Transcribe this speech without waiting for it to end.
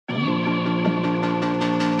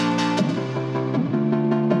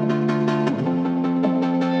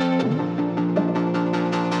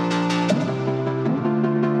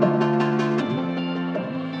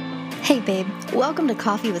Welcome to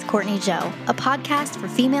Coffee with Courtney Joe, a podcast for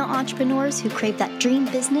female entrepreneurs who crave that dream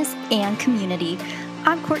business and community.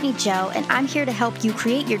 I'm Courtney Joe, and I'm here to help you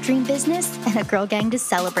create your dream business and a girl gang to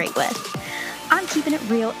celebrate with. I'm keeping it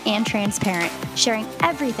real and transparent, sharing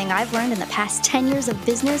everything I've learned in the past 10 years of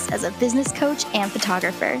business as a business coach and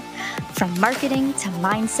photographer. From marketing to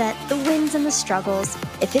mindset, the wins and the struggles.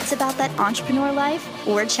 If it's about that entrepreneur life,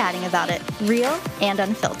 we're chatting about it, real and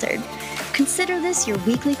unfiltered. Consider this your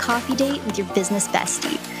weekly coffee date with your business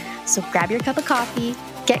bestie. So grab your cup of coffee,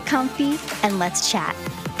 get comfy, and let's chat.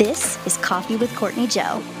 This is Coffee with Courtney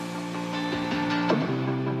Joe.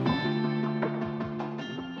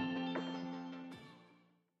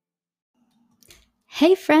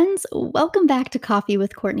 Hey friends, welcome back to Coffee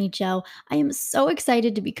with Courtney Joe. I am so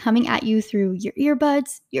excited to be coming at you through your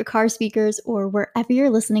earbuds, your car speakers, or wherever you're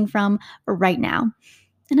listening from right now.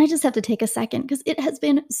 And I just have to take a second because it has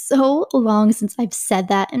been so long since I've said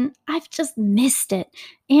that and I've just missed it.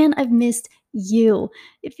 And I've missed you.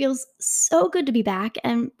 It feels so good to be back.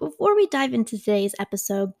 And before we dive into today's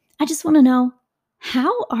episode, I just want to know,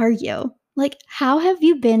 how are you? How have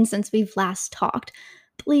you been since we've last talked?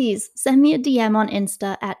 Please send me a DM on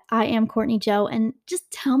Insta at I am Courtney Joe and just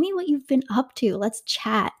tell me what you've been up to. Let's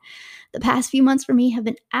chat. The past few months for me have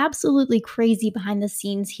been absolutely crazy behind the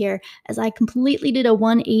scenes here as I completely did a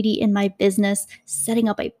 180 in my business, setting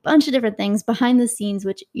up a bunch of different things behind the scenes,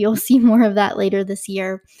 which you'll see more of that later this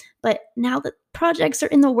year. But now that projects are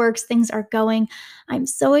in the works, things are going, I'm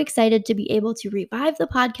so excited to be able to revive the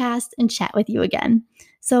podcast and chat with you again.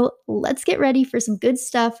 So let's get ready for some good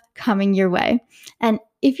stuff coming your way. And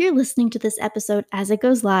if you're listening to this episode as it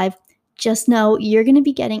goes live, just know you're going to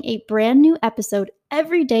be getting a brand new episode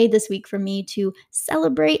every day this week from me to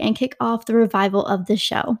celebrate and kick off the revival of the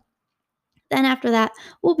show. Then after that,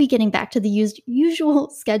 we'll be getting back to the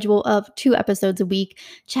usual schedule of 2 episodes a week,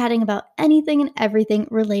 chatting about anything and everything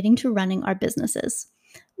relating to running our businesses.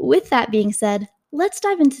 With that being said, let's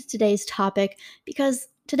dive into today's topic because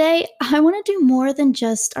today I want to do more than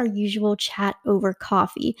just our usual chat over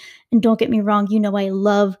coffee. And don't get me wrong, you know I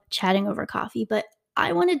love chatting over coffee, but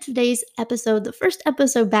I wanted today's episode, the first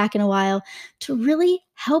episode back in a while, to really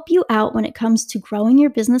help you out when it comes to growing your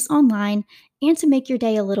business online and to make your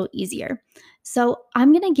day a little easier. So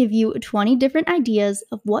I'm going to give you 20 different ideas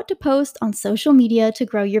of what to post on social media to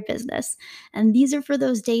grow your business. And these are for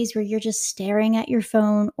those days where you're just staring at your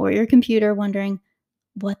phone or your computer wondering,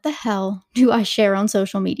 what the hell do I share on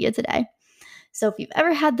social media today? So if you've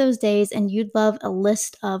ever had those days and you'd love a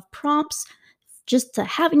list of prompts just to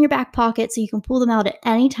have in your back pocket so you can pull them out at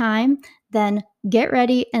any time, then get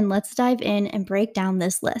ready and let's dive in and break down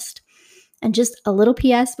this list. And just a little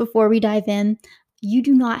PS before we dive in, you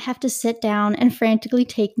do not have to sit down and frantically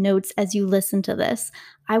take notes as you listen to this.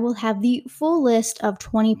 I will have the full list of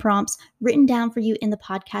 20 prompts written down for you in the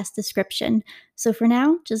podcast description. So for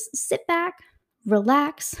now, just sit back,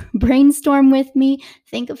 relax, brainstorm with me,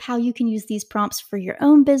 think of how you can use these prompts for your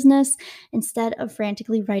own business instead of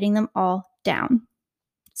frantically writing them all down.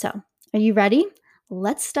 So, are you ready?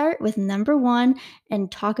 Let's start with number 1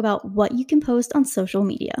 and talk about what you can post on social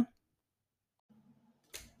media.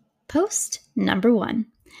 Post number 1.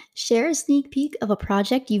 Share a sneak peek of a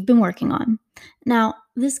project you've been working on. Now,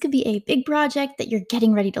 this could be a big project that you're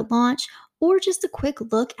getting ready to launch, or just a quick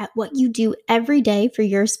look at what you do every day for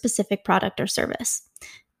your specific product or service.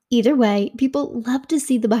 Either way, people love to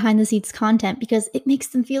see the behind the scenes content because it makes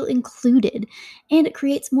them feel included and it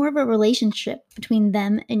creates more of a relationship between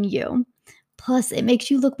them and you. Plus, it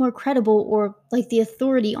makes you look more credible or like the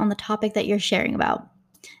authority on the topic that you're sharing about.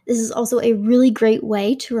 This is also a really great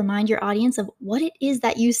way to remind your audience of what it is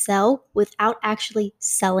that you sell without actually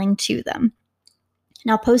selling to them.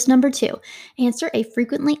 Now, post number 2, answer a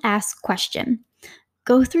frequently asked question.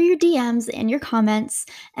 Go through your DMs and your comments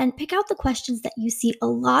and pick out the questions that you see a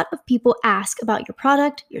lot of people ask about your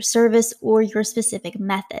product, your service, or your specific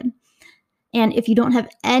method. And if you don't have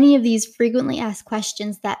any of these frequently asked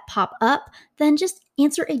questions that pop up, then just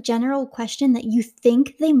answer a general question that you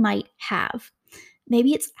think they might have.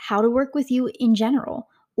 Maybe it's how to work with you in general,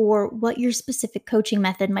 or what your specific coaching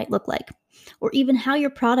method might look like, or even how your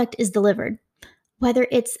product is delivered. Whether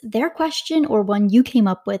it's their question or one you came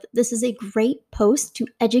up with, this is a great post to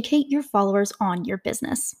educate your followers on your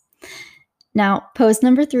business. Now, post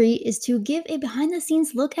number 3 is to give a behind the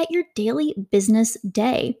scenes look at your daily business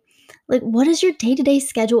day. What does your day-to-day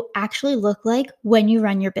schedule actually look like when you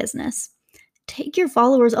run your business? Take your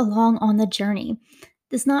followers along on the journey.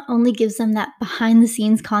 This not only gives them that behind the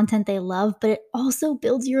scenes content they love, but it also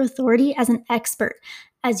builds your authority as an expert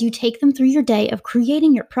as you take them through your day of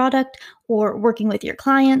creating your product or working with your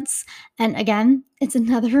clients. And again, it's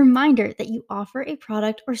another reminder that you offer a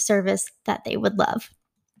product or service that they would love.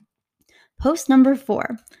 Post number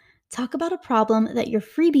 4, talk about a problem that your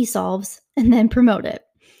freebie solves and then promote it.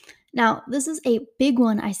 Now, this is a big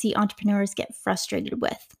one I see entrepreneurs get frustrated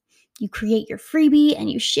with. You create your freebie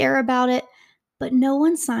and you share about it, but no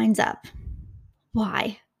one signs up.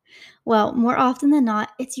 Why? Well, more often than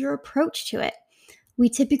not, it's your approach to it.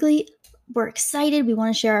 We're excited, we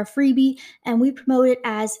want to share our freebie, and we promote it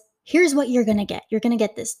as here's what you're going to get. You're going to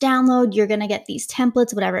get this download, you're going to get these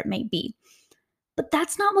templates, whatever it may be. But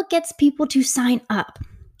that's not what gets people to sign up.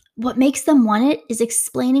 What makes them want it is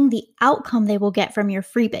explaining the outcome they will get from your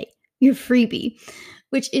freebie,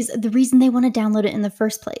 which is the reason they want to download it in the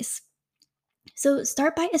first place. So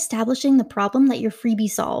start by establishing the problem that your freebie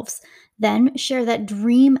solves, then share that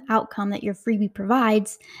dream outcome that your freebie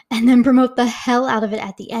provides, and then promote the hell out of it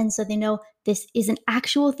at the end so they know this is an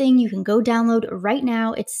actual thing you can go download right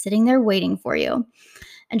now. It's sitting there waiting for you.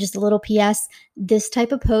 And just a little PS, this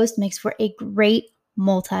type of post makes for a great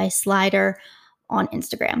multi-slider on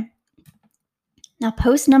Instagram. Now,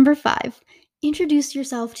 post number 5, introduce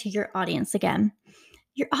yourself to your audience again.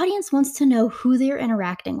 Your audience wants to know who they're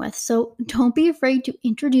interacting with, so don't be afraid to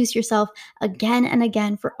introduce yourself again and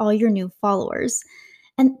again for all your new followers.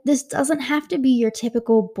 And this doesn't have to be your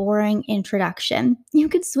typical boring introduction. You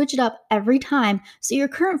can switch it up every time so your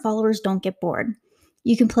current followers don't get bored.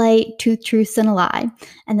 You can play two truths and a lie,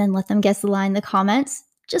 and then let them guess the lie in the comments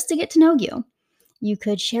just to get to know you. You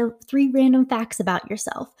could share 3 random facts about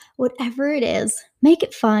yourself. Whatever it is, make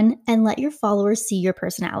it fun and let your followers see your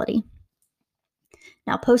personality.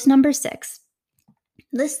 Now, post number 6.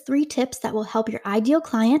 List 3 tips that will help your ideal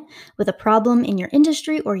client with a problem in your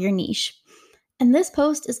industry or your niche. And this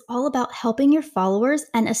post is all about helping your followers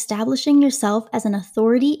and establishing yourself as an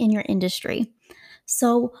authority in your industry.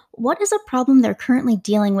 So, what is a problem they're currently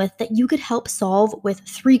dealing with that you could help solve with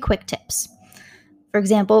 3 quick tips? For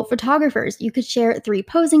example, photographers, you could share 3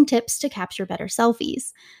 posing tips to capture better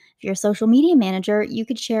selfies. If you're a social media manager, you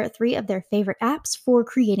could share 3 of their favorite apps for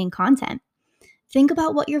creating content. Think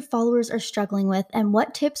about what your followers are struggling with and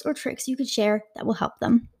what tips or tricks you could share that will help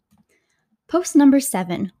them. Post number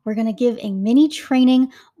 7, we're going to give a mini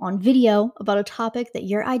training on video about a topic that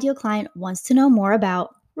your ideal client wants to know more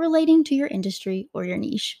about relating to your industry or your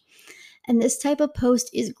niche. And this type of post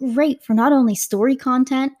is great for not only story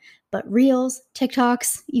content, but Reels,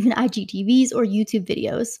 TikToks, even IGTVs or YouTube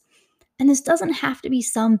videos. And this doesn't have to be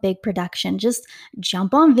some big production. Just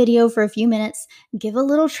jump on video for a few minutes, give a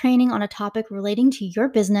little training on a topic relating to your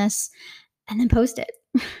business, and then post it.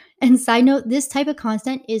 And side note, this type of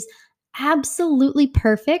content is absolutely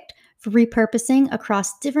perfect for repurposing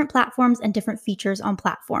across different platforms and different features on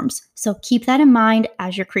platforms. So keep that in mind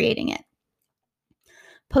as you're creating it.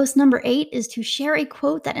 Post number 8 is to share a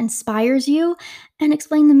quote that inspires you and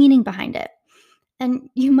explain the meaning behind it. And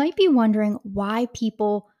you might be wondering why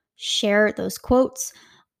people share those quotes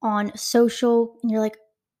on social, and you're like,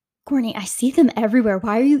 Courtney, I see them everywhere.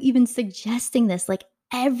 Why are you even suggesting this? Like,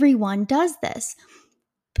 everyone does this.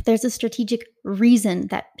 But there's a strategic reason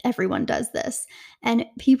that everyone does this. And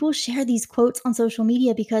people share these quotes on social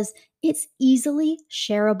media because it's easily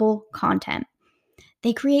shareable content.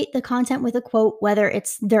 They create the content with a quote, whether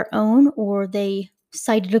it's their own or they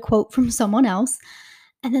cited a quote from someone else,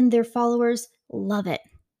 and then their followers love it.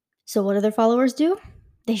 So what do their followers do?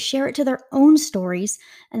 They share it to their own stories,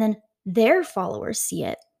 and then their followers see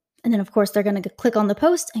it. And then, of course, they're going to click on the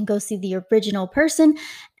post and go see the original person,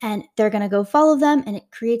 and they're going to go follow them, and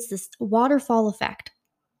it creates this waterfall effect.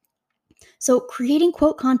 So creating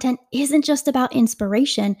quote content isn't just about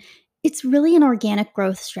inspiration. It's really an organic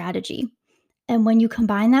growth strategy. And when you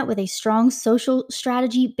combine that with a strong social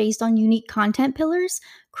strategy based on unique content pillars,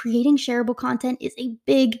 creating shareable content is a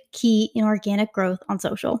big key in organic growth on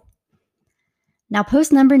social. Now,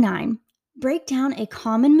 post number 9, break down a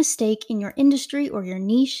common mistake in your industry or your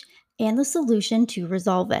niche and the solution to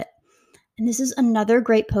resolve it. And this is another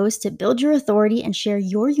great post to build your authority and share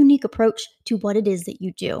your unique approach to what it is that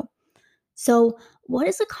you do. So, what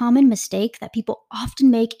is a common mistake that people often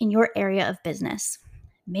make in your area of business?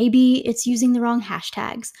 Maybe it's using the wrong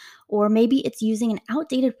hashtags, or maybe it's using an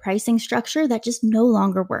outdated pricing structure that just no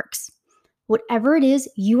longer works. Whatever it is,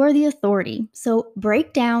 you are the authority. So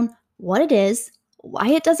break down what it is, why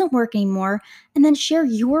it doesn't work anymore, and then share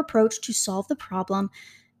your approach to solve the problem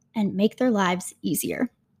and make their lives easier.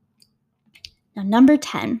 Now, number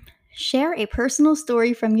 10, Share a personal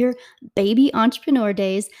story from your baby entrepreneur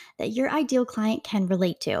days that your ideal client can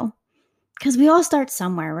relate to. Because we all start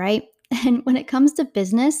somewhere, right? And when it comes to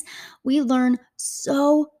business, we learn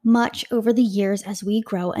so much over the years as we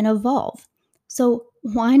grow and evolve. So,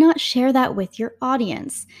 why not share that with your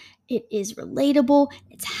audience? It is relatable,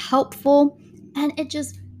 it's helpful, and it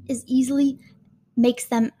just is easily makes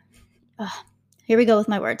them. Ugh, here we go with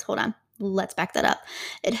my words. Hold on. Let's back that up.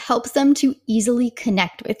 It helps them to easily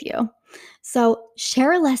connect with you. So,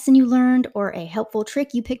 share a lesson you learned or a helpful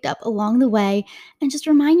trick you picked up along the way, and just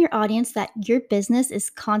remind your audience that your business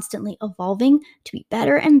is constantly evolving to be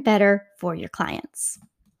better and better for your clients.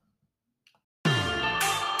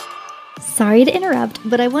 Sorry to interrupt,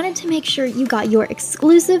 but I wanted to make sure you got your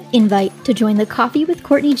exclusive invite to join the Coffee with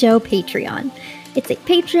Courtney Joe Patreon. It's a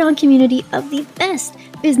Patreon community of the best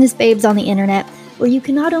business babes on the internet, where you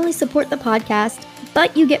can not only support the podcast,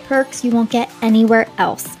 but you get perks you won't get anywhere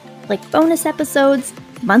else, like bonus episodes,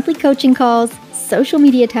 monthly coaching calls, social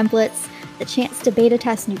media templates, the chance to beta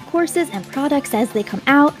test new courses and products as they come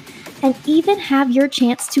out, and even have your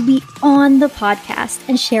chance to be on the podcast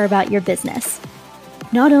and share about your business.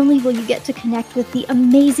 Not only will you get to connect with the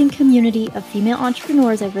amazing community of female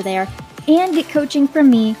entrepreneurs over there and get coaching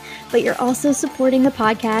from me, but you're also supporting the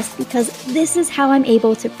podcast because this is how I'm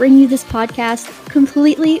able to bring you this podcast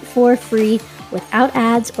completely for free without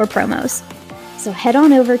ads or promos. So head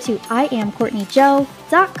on over to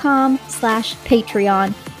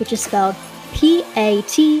iamcourtneyjoe.com/Patreon, which is spelled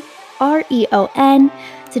Patreon,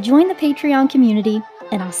 to join the Patreon community,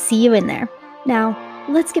 and I'll see you in there. Now,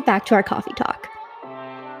 let's get back to our coffee talk.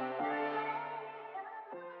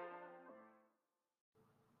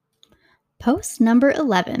 Post number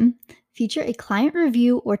 11, feature a client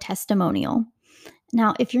review or testimonial.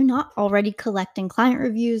 Now, if you're not already collecting client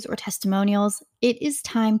reviews or testimonials, it is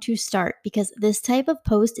time to start because this type of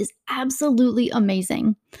post is absolutely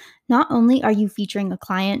amazing. Not only are you featuring a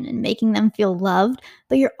client and making them feel loved,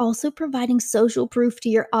 but you're also providing social proof to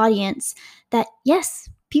your audience that yes,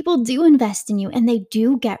 people do invest in you and they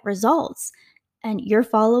do get results. And your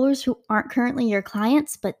followers who aren't currently your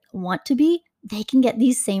clients but want to be, they can get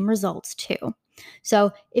these same results too.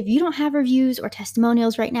 So if you don't have reviews or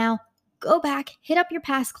testimonials right now, go back, hit up your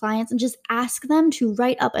past clients, and just ask them to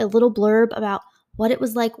write up a little blurb about what it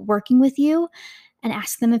was like working with you and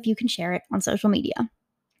ask them if you can share it on social media.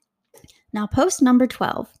 Now, post number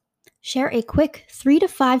 12, share a quick 3 to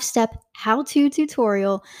 5 step how-to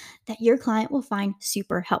tutorial that your client will find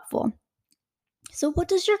super helpful. So what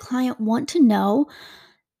does your client want to know,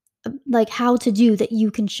 like how to do that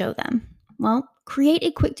you can show them? Well, create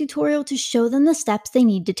a quick tutorial to show them the steps they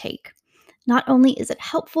need to take. Not only is it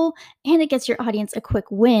helpful and it gets your audience a quick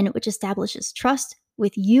win, which establishes trust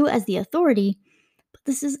with you as the authority, but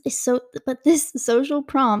this social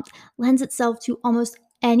prompt lends itself to almost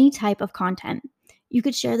any type of content. You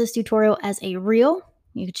could share this tutorial as a reel,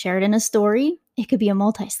 you could share it in a story, it could be a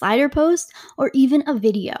multi-slider post, or even a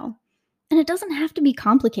video. And it doesn't have to be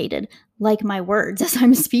complicated, like my words as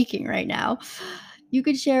I'm speaking right now. You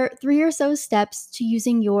could share 3 or so steps to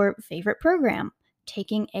using your favorite program,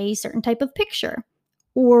 taking a certain type of picture,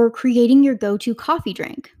 or creating your go-to coffee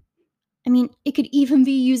drink. I mean, it could even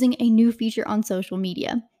be using a new feature on social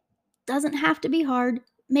media. Doesn't have to be hard.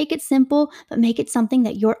 Make it simple, but make it something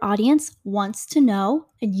that your audience wants to know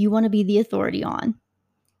and you want to be the authority on.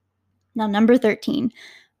 Now, number 13,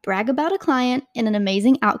 brag about a client and an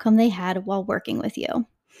amazing outcome they had while working with you.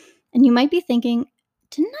 And you might be thinking,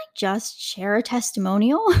 didn't I just share a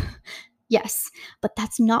testimonial? Yes, but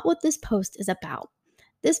that's not what this post is about.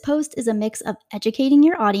 This post is a mix of educating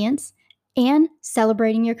your audience and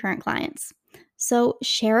celebrating your current clients. So,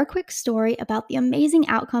 share a quick story about the amazing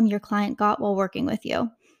outcome your client got while working with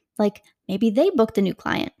you. Like maybe they booked a new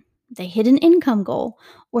client, they hit an income goal,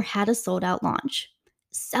 or had a sold out launch.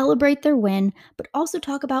 Celebrate their win, but also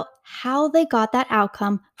talk about how they got that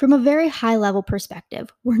outcome from a very high level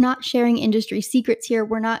perspective. We're not sharing industry secrets here.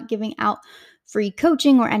 We're not giving out free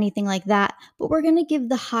coaching or anything like that, but we're going to give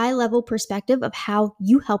the high level perspective of how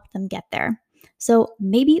you helped them get there. So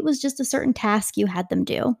maybe it was just a certain task you had them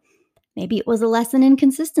do. Maybe it was a lesson in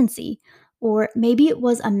consistency, or maybe it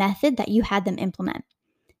was a method that you had them implement.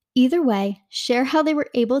 Either way, share how they were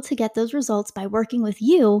able to get those results by working with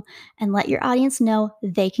you and let your audience know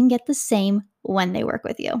they can get the same when they work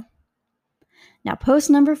with you. Now, post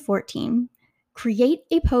number 14, create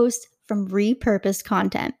a post from repurposed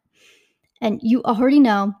content. And you already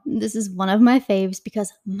know this is one of my faves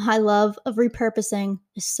because my love of repurposing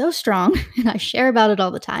is so strong and I share about it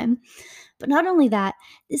all the time. But not only that,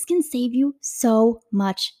 this can save you so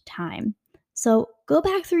much time. So go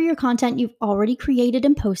back through your content you've already created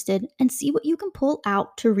and posted and see what you can pull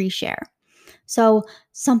out to reshare. So,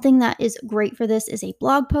 something that is great for this is a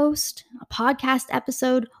blog post, a podcast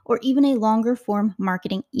episode, or even a longer form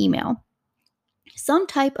marketing email. Some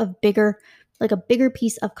type of like a bigger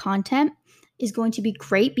piece of content is going to be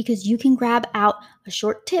great because you can grab out a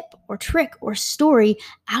short tip or trick or story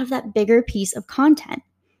out of that bigger piece of content.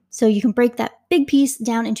 So you can break that big piece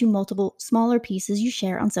down into multiple smaller pieces you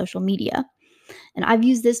share on social media. And I've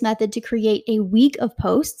used this method to create a week of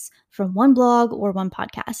posts from one blog or one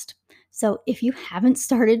podcast. So if you haven't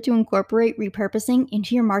started to incorporate repurposing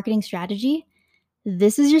into your marketing strategy,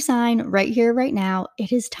 this is your sign right here, right now.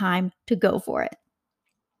 It is time to go for it.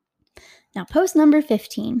 Now, post number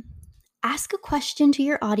 15. Ask a question to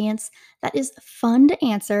your audience that is fun to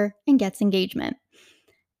answer and gets engagement.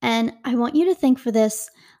 And I want you to think for this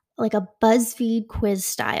like a BuzzFeed quiz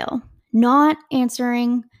style, not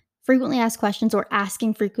answering frequently asked questions or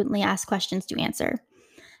asking frequently asked questions to answer.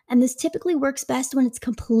 And this typically works best when it's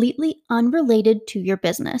completely unrelated to your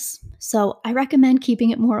business. So I recommend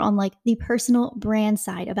keeping it more on like the personal brand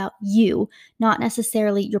side about you, not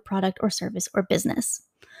necessarily your product or service or business.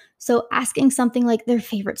 So asking something like their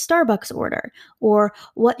favorite Starbucks order, or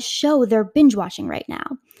what show they're binge watching right now,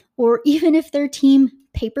 or even if their team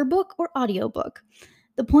paper book or audiobook.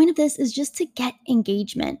 The point of this is just to get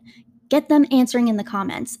engagement, get them answering in the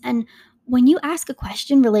comments. And when you ask a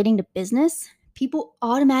question relating to business, people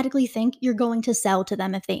automatically think you're going to sell to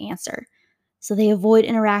them if they answer. So they avoid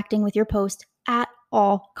interacting with your post at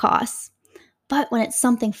all costs. But when it's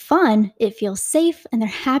something fun, it feels safe and they're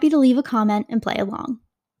happy to leave a comment and play along.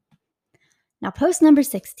 Now, post number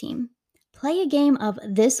 16, play a game of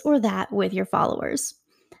this or that with your followers.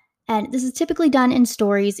 And this is typically done in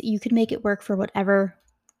stories. You could make it work for whatever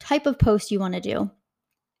type of post you want to do.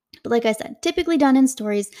 But like I said, typically done in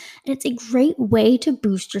stories, and it's a great way to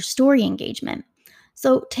boost your story engagement.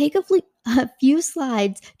 So take a few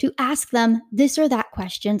slides to ask them this or that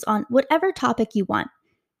questions on whatever topic you want.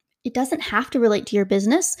 It doesn't have to relate to your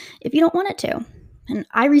business if you don't want it to. And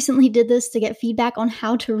I recently did this to get feedback on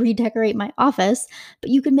how to redecorate my office,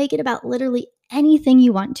 but you can make it about literally anything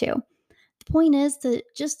you want to. The point is to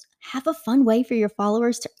just have a fun way for your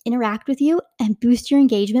followers to interact with you and boost your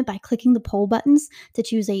engagement by clicking the poll buttons to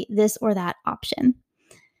choose a this or that option.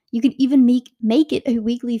 You can even make it a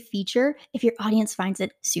weekly feature if your audience finds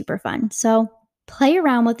it super fun. So play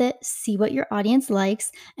around with it, see what your audience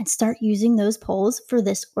likes, and start using those polls for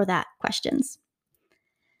this or that questions.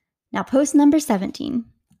 Now, post number 17.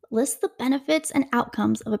 List the benefits and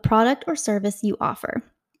outcomes of a product or service you offer.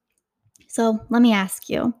 So let me ask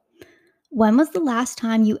you, when was the last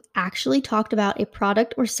time you actually talked about a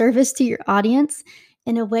product or service to your audience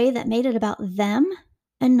in a way that made it about them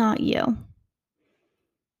and not you?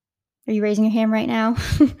 Are you raising your hand right now?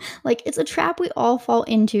 Like, it's a trap we all fall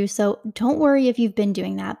into, so don't worry if you've been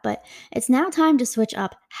doing that, but it's now time to switch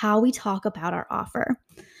up how we talk about our offer.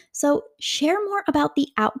 So, share more about the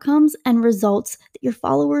outcomes and results that your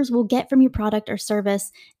followers will get from your product or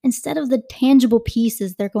service instead of the tangible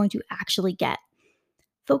pieces they're going to actually get.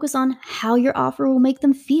 Focus on how your offer will make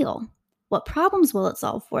them feel. What problems will it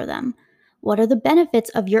solve for them? What are the benefits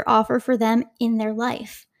of your offer for them in their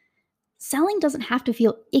life? Selling doesn't have to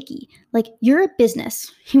feel icky. Like, you're a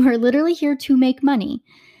business. You are literally here to make money.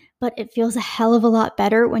 But it feels a hell of a lot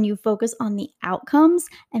better when you focus on the outcomes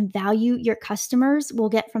and value your customers will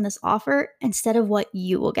get from this offer instead of what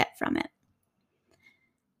you will get from it.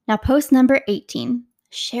 Now, post number 18.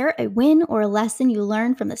 Share a win or a lesson you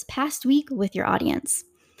learned from this past week with your audience.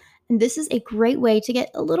 And this is a great way to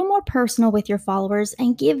get a little more personal with your followers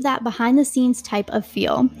and give that behind the scenes type of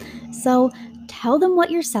feel. So tell them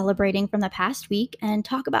what you're celebrating from the past week and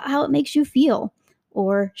talk about how it makes you feel.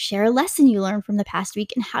 Or share a lesson you learned from the past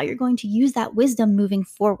week and how you're going to use that wisdom moving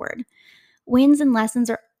forward. Wins and lessons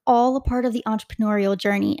are all a part of the entrepreneurial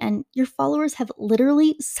journey, and your followers have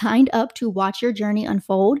literally signed up to watch your journey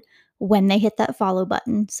unfold when they hit that follow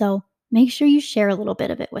button. So make sure you share a little bit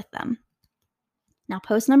of it with them. Now,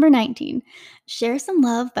 post number 19, share some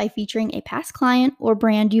love by featuring a past client or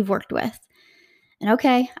brand you've worked with. And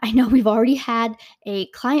okay, I know we've already had a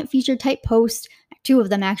client feature type post, 2 of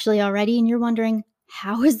them actually already, and you're wondering,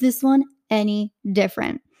 how is this one any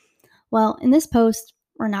different? Well, in this post,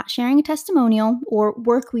 we're not sharing a testimonial or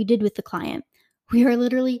work we did with the client. We are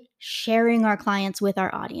literally sharing our clients with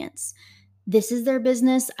our audience. This is their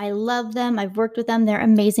business. I love them. I've worked with them. They're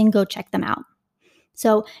amazing. Go check them out.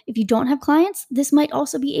 So if you don't have clients, this might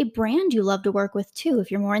also be a brand you love to work with too, if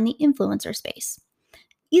you're more in the influencer space.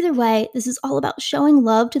 Either way, this is all about showing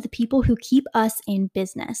love to the people who keep us in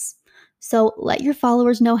business. So let your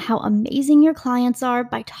followers know how amazing your clients are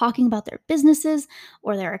by talking about their businesses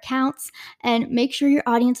or their accounts, and make sure your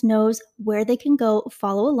audience knows where they can go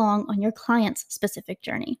follow along on your client's specific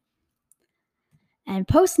journey. And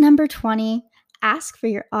post number 20, ask for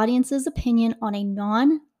your audience's opinion on a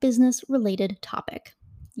non-business related topic.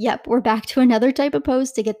 Yep, we're back to another type of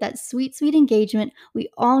post to get that sweet, sweet engagement we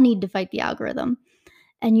all need to fight the algorithm.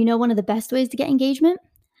 And you know one of the best ways to get engagement?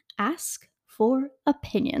 Ask for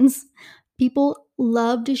opinions. People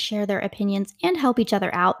love to share their opinions and help each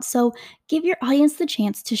other out, so give your audience the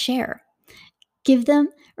chance to share. Give them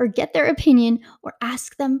or get their opinion or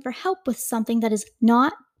ask them for help with something that is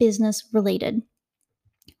not business related.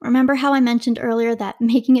 Remember how I mentioned earlier that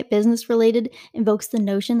making it business related invokes the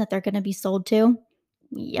notion that they're going to be sold to?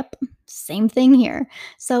 Yep, same thing here.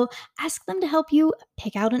 So ask them to help you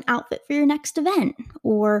pick out an outfit for your next event,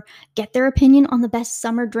 or get their opinion on the best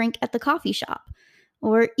summer drink at the coffee shop,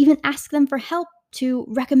 or even ask them for help to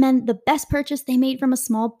recommend the best purchase they made from a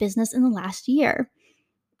small business in the last year.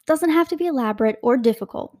 Doesn't have to be elaborate or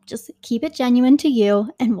difficult. Just keep it genuine to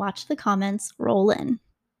you and watch the comments roll in.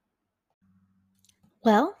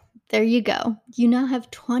 Well, there you go. You now have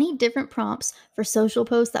 20 different prompts for social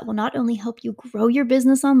posts that will not only help you grow your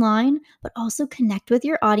business online, but also connect with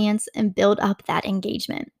your audience and build up that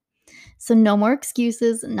engagement. So, no more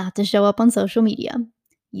excuses not to show up on social media.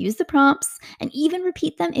 Use the prompts and even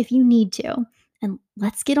repeat them if you need to. And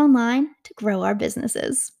let's get online to grow our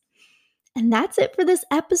businesses. And that's it for this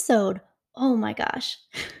episode. Oh my gosh.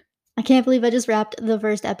 I can't believe I just wrapped the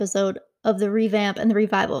first episode of the revamp and the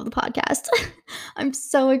revival of the podcast. I'm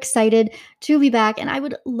so excited to be back, and I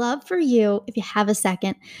would love for you, if you have a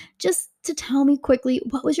second, just to tell me quickly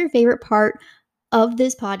what was your favorite part of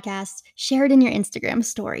this podcast. Share it in your Instagram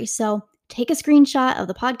story. So take a screenshot of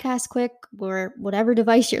the podcast quick, or whatever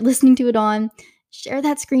device you're listening to it on. Share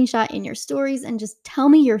that screenshot in your stories and just tell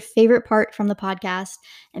me your favorite part from the podcast.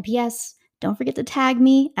 And P.S., don't forget to tag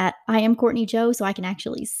me at I am Courtney Joe so I can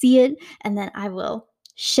actually see it, and then I will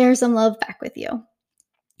share some love back with you.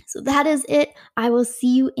 So that is it. I will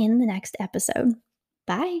see you in the next episode.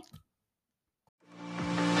 Bye.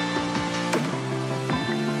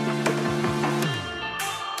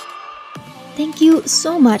 Thank you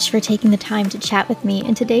so much for taking the time to chat with me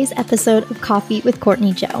in today's episode of Coffee with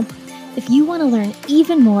Courtney Joe. If you want to learn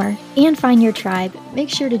even more and find your tribe, make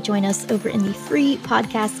sure to join us over in the free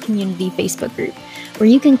podcast community Facebook group, where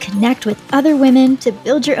you can connect with other women to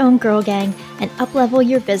build your own girl gang and uplevel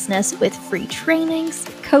your business with free trainings,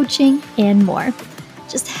 coaching, and more.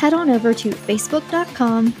 Just head on over to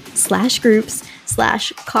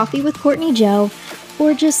facebook.com/groups/Coffee with Courtney Joe,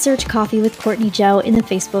 or just search Coffee with Courtney Joe in the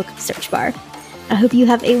Facebook search bar. I hope you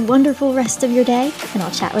have a wonderful rest of your day, and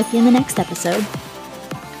I'll chat with you in the next episode.